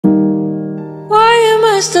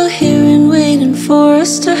still here and waiting for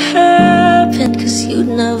us to happen? 'Cause you'd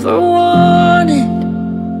never want it.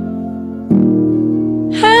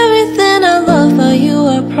 Everything I love about you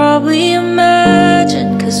I probably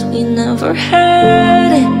imagined, 'cause we never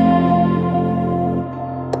had it.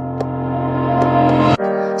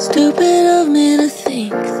 Stupid of me to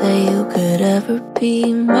think that you could ever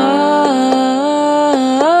be mine.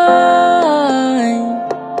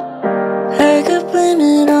 I could blame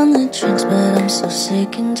it on the drinks, but I'm so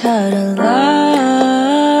sick and tired of lying.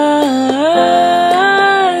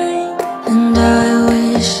 And I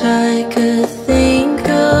wish I could think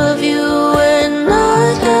of you and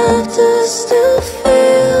not have to still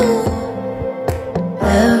feel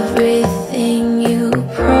everything you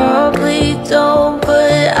probably don't,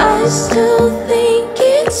 but I still think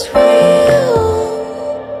it's real.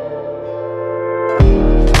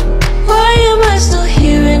 Why am I still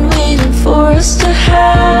here and waiting for us to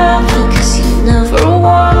happen? 'Cause you never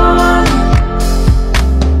want it.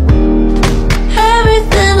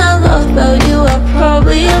 Everything I love about you I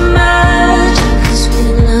probably imagined, 'cause we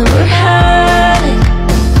never had it.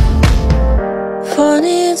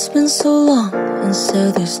 Funny it's been so long, and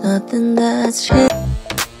still there's nothing that's changed.